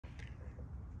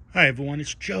Hi everyone,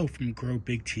 it's Joe from Grow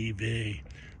Big TV.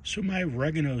 So my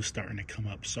oregano is starting to come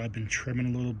up, so I've been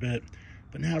trimming a little bit,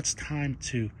 but now it's time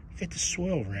to get the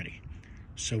soil ready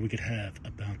so we could have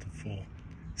a bountiful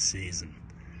season.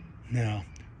 Now,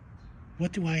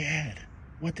 what do I add?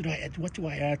 What do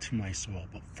I add to my soil?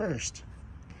 But first,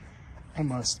 I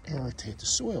must aerate the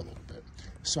soil a little bit.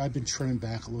 So I've been trimming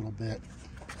back a little bit,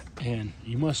 and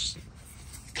you must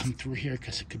come through here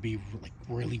because it could be like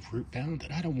really root bound,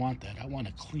 and I don't want that. I want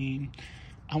it clean.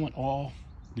 I want all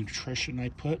the nutrition I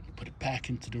put it back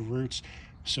into the roots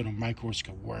so the microbes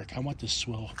can work. I want the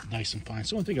soil nice and fine.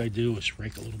 So one thing I do is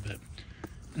rake a little bit,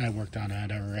 and I worked on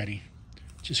that already.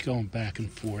 Just going back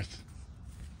and forth.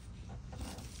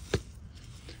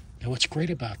 Now what's great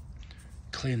about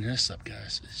cleaning this up,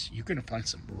 guys, is you're gonna find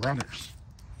some runners.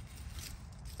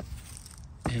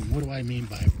 And what do I mean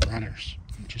by runners?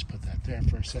 Just put that there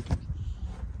for a second.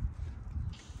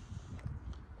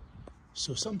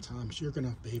 So sometimes you're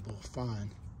gonna be able to find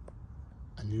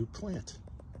a new plant.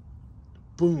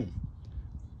 Boom.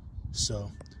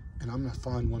 So, and I'm gonna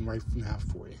find one right now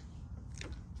for you.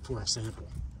 For example,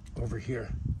 over here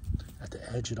at the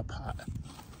edge of the pot.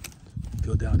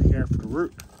 Go down here for the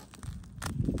root.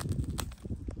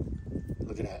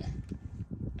 Look at that.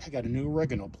 I got a new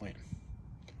oregano plant.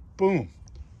 Boom.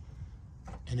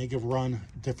 And they can run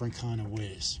different kind of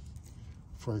ways.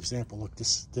 For example, look,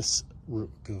 this root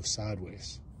goes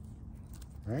sideways,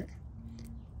 right?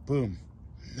 Boom,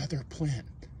 another plant.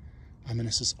 I mean,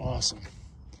 this is awesome.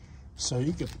 So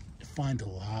you could find a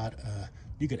lot,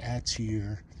 you could add to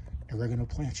your oregano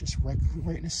plant just right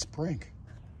in the spring.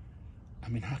 I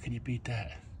mean, how can you beat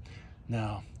that?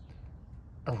 Now,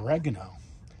 oregano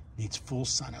needs full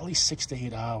sun, at least 6 to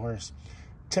 8 hours,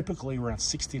 typically around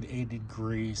 60 to 80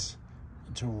 degrees.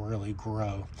 To really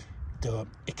grow.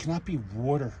 It cannot be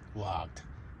waterlogged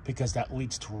because that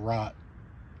leads to rot.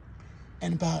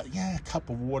 And about, a cup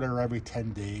of water every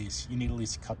 10 days. You need at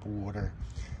least a cup of water.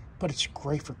 But it's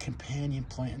great for companion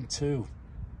planting too,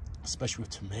 especially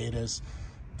with tomatoes.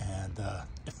 And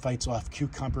it fights off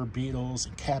cucumber beetles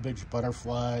and cabbage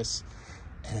butterflies.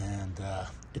 And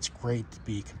it's great to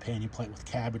be companion plant with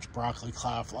cabbage, broccoli,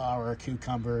 cauliflower,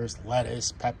 cucumbers,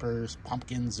 lettuce, peppers,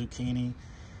 pumpkins, zucchini.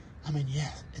 I mean, yeah,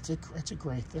 it's a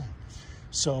great thing.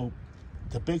 So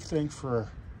the big thing for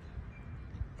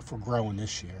growing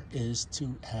this year is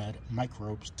to add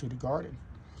microbes to the garden.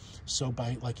 So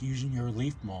by like using your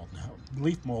leaf mold. Now,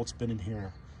 leaf mold's been in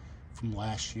here from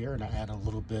last year, and I added a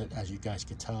little bit, as you guys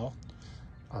can tell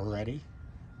already.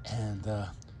 And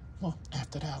well,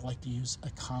 after that, I like to use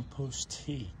a compost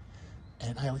tea,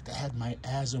 and I like to add my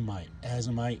azomite.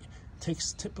 Azomite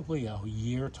takes typically a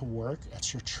year to work.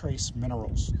 That's your trace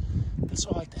minerals. And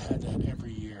so I like to add that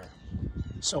every year.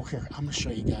 So here, I'm gonna show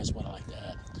you guys what I like to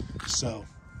add. So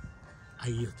I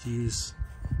use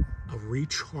a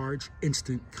recharge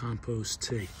instant compost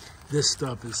tea. This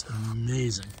stuff is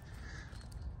amazing.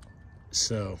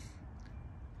 So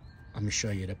I'm gonna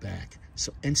show you the back.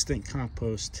 So instant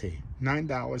compost tea,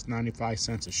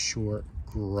 $9.95 a short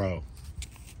grow.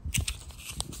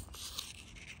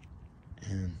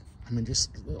 And I mean, just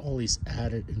all these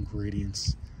added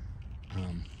ingredients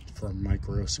for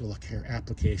micro. So look here,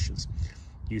 applications.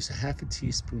 Use a half a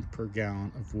teaspoon per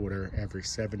gallon of water every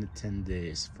 7 to 10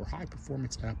 days for high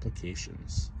performance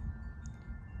applications.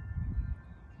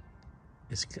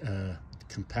 It's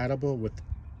compatible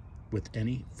with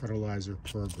any fertilizer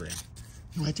program.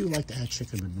 You know, I do like to add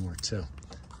chicken manure too.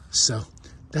 So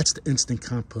that's the instant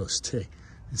compost tea.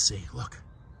 And see, look.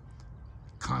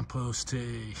 Compost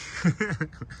tea.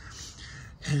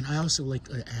 And I also like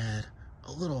to add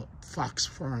a little Fox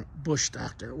Farm Bush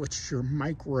Doctor, which is your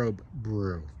microbe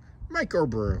brew.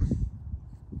 Microbrew.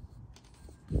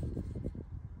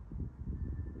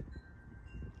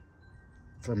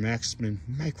 For maximum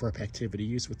microbe activity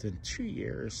used within 2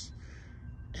 years.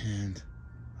 And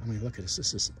I mean, look at this.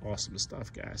 This is awesome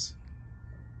stuff, guys.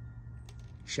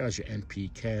 Shows your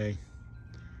NPK.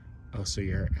 Also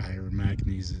your iron,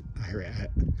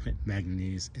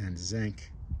 manganese, and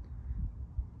zinc.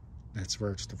 That's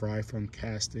where it's derived from,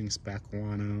 castings, back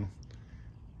guano.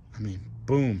 I mean,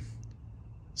 boom.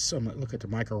 Look at the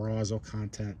mycorrhizal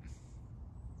content.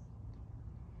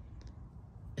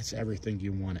 It's everything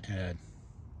you want to add.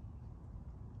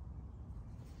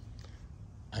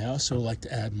 I also like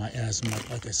to add my azomite,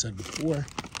 like I said before.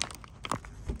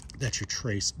 That's your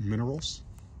trace minerals.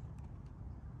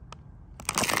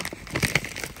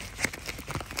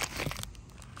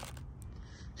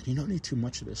 And you don't need too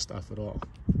much of this stuff at all.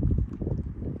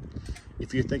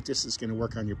 If you think this is going to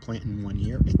work on your plant in 1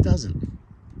 year, it doesn't.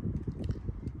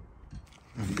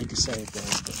 You can say it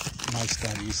does, but my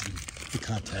studies and the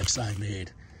context I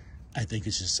made. I think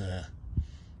it's just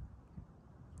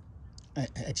I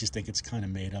just think it's kind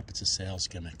of made up. It's a sales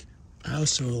gimmick. I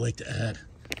also like to add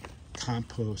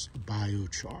compost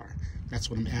biochar. That's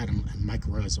what I'm adding,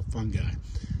 mycorrhizal fungi.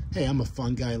 Hey, I'm a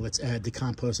fungi. Let's add the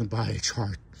compost and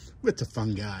biochar with the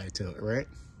fungi to it, right?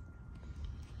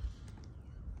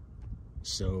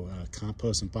 So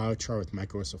compost and biochar with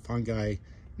mycorrhizal fungi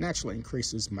naturally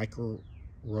increases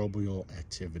microbial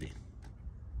activity.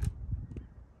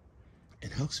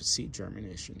 It helps with seed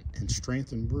germination and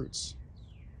strengthen roots.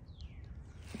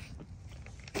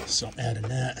 So I'm adding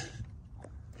that.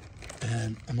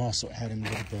 And I'm also adding a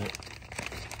little bit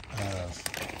of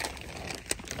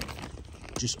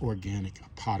just organic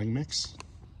potting mix.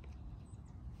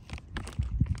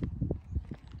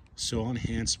 Soil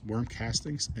enhanced worm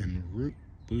castings and root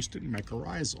boosted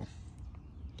mycorrhizal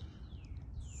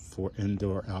for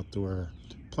indoor, outdoor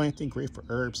planting, great for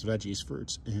herbs, veggies,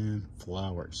 fruits, and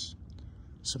flowers.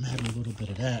 So I'm adding a little bit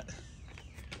of that.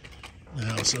 I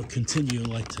also continue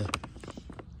like to,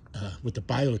 with the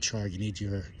biochar, you need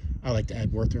your, I like to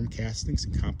add worm castings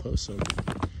and compost so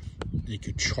you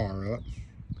could char up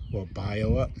or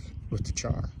bio up with the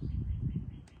char.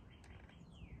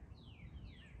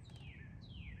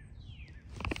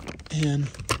 And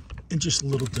just a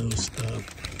little dose of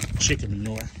chicken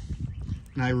manure.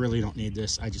 And I really don't need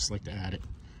this. I just like to add it.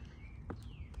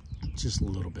 Just a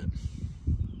little bit.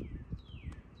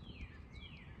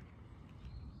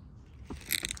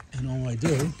 And all I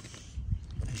do,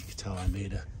 as you can tell, I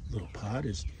made a little pot,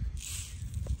 is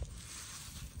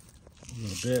a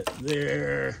little bit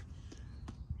there.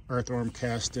 Earthworm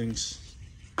castings,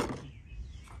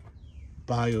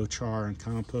 biochar and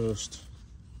compost.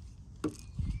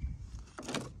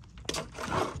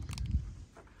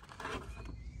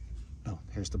 Oh,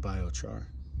 here's the biochar.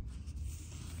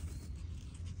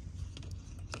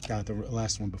 The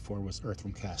last one before was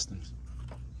earthworm castings.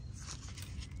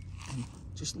 And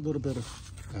just a little bit of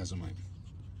azomite.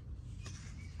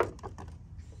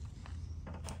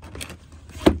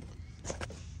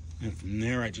 And from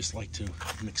there, I just like to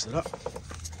mix it up.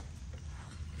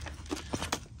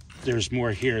 There's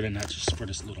more here than that just for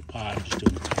this little pot. I'm just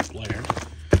doing the top layer.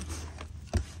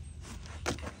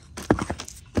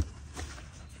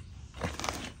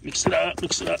 Mix it up,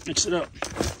 mix it up, mix it up.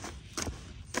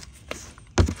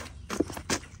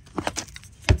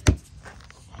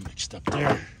 All mixed up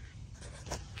there.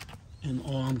 And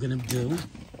all I'm gonna do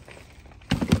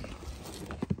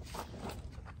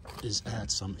is add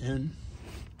some in.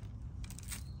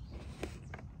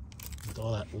 With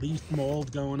all that leaf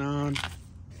mold going on,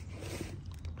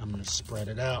 I'm going to spread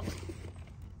it out.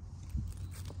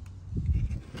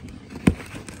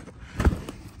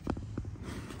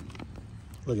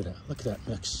 Look at that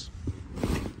mix.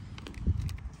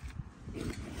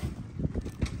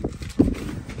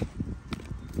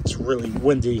 It's really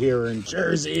windy here in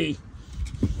Jersey.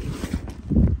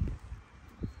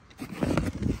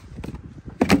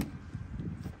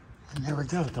 And there we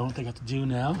go. That's what I got to do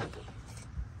now.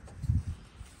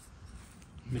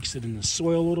 Mix it in the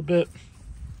soil a little bit.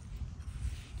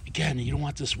 Again, you don't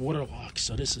want this waterlogged,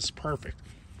 so this is perfect.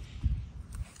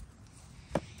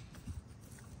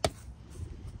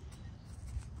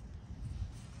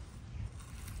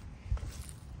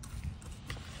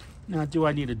 Now, do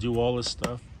I need to do all this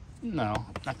stuff? No,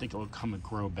 I think it will come and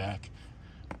grow back.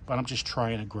 But I'm just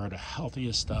trying to grow the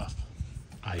healthiest stuff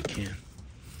I can.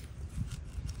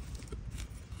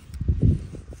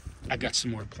 I got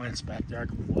some more plants back there I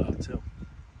can pull out too.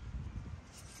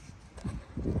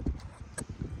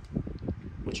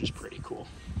 Which is pretty cool.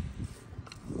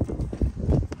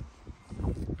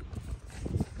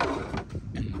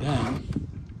 And then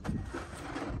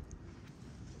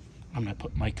I'm gonna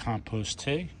put my compost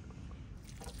tea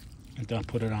and don't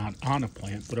put it on a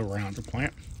plant, but around the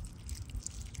plant.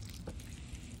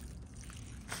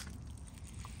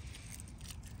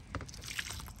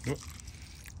 Whoop.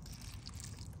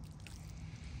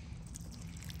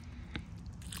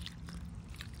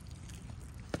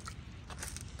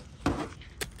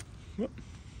 Whoop.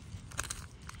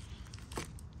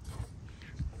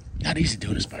 Not easy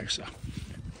doing this by yourself.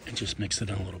 And just mix it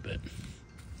in a little bit.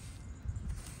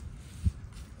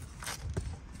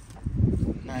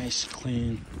 Nice,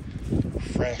 clean,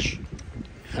 fresh,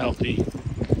 healthy.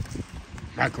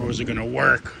 Micros are gonna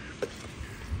work.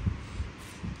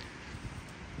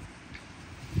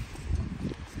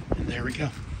 And there we go.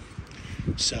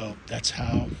 So that's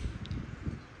how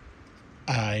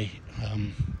I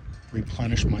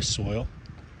replenish my soil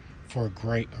for a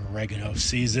great oregano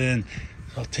season.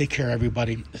 So take care,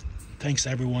 everybody. Thanks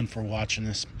everyone for watching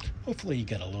this. Hopefully you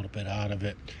get a little bit out of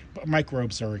it. But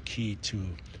microbes are a key to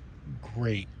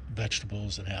great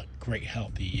vegetables and a great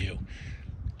healthy you.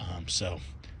 So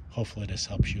hopefully this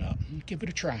helps you out. Give it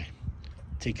a try.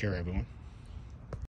 Take care, everyone.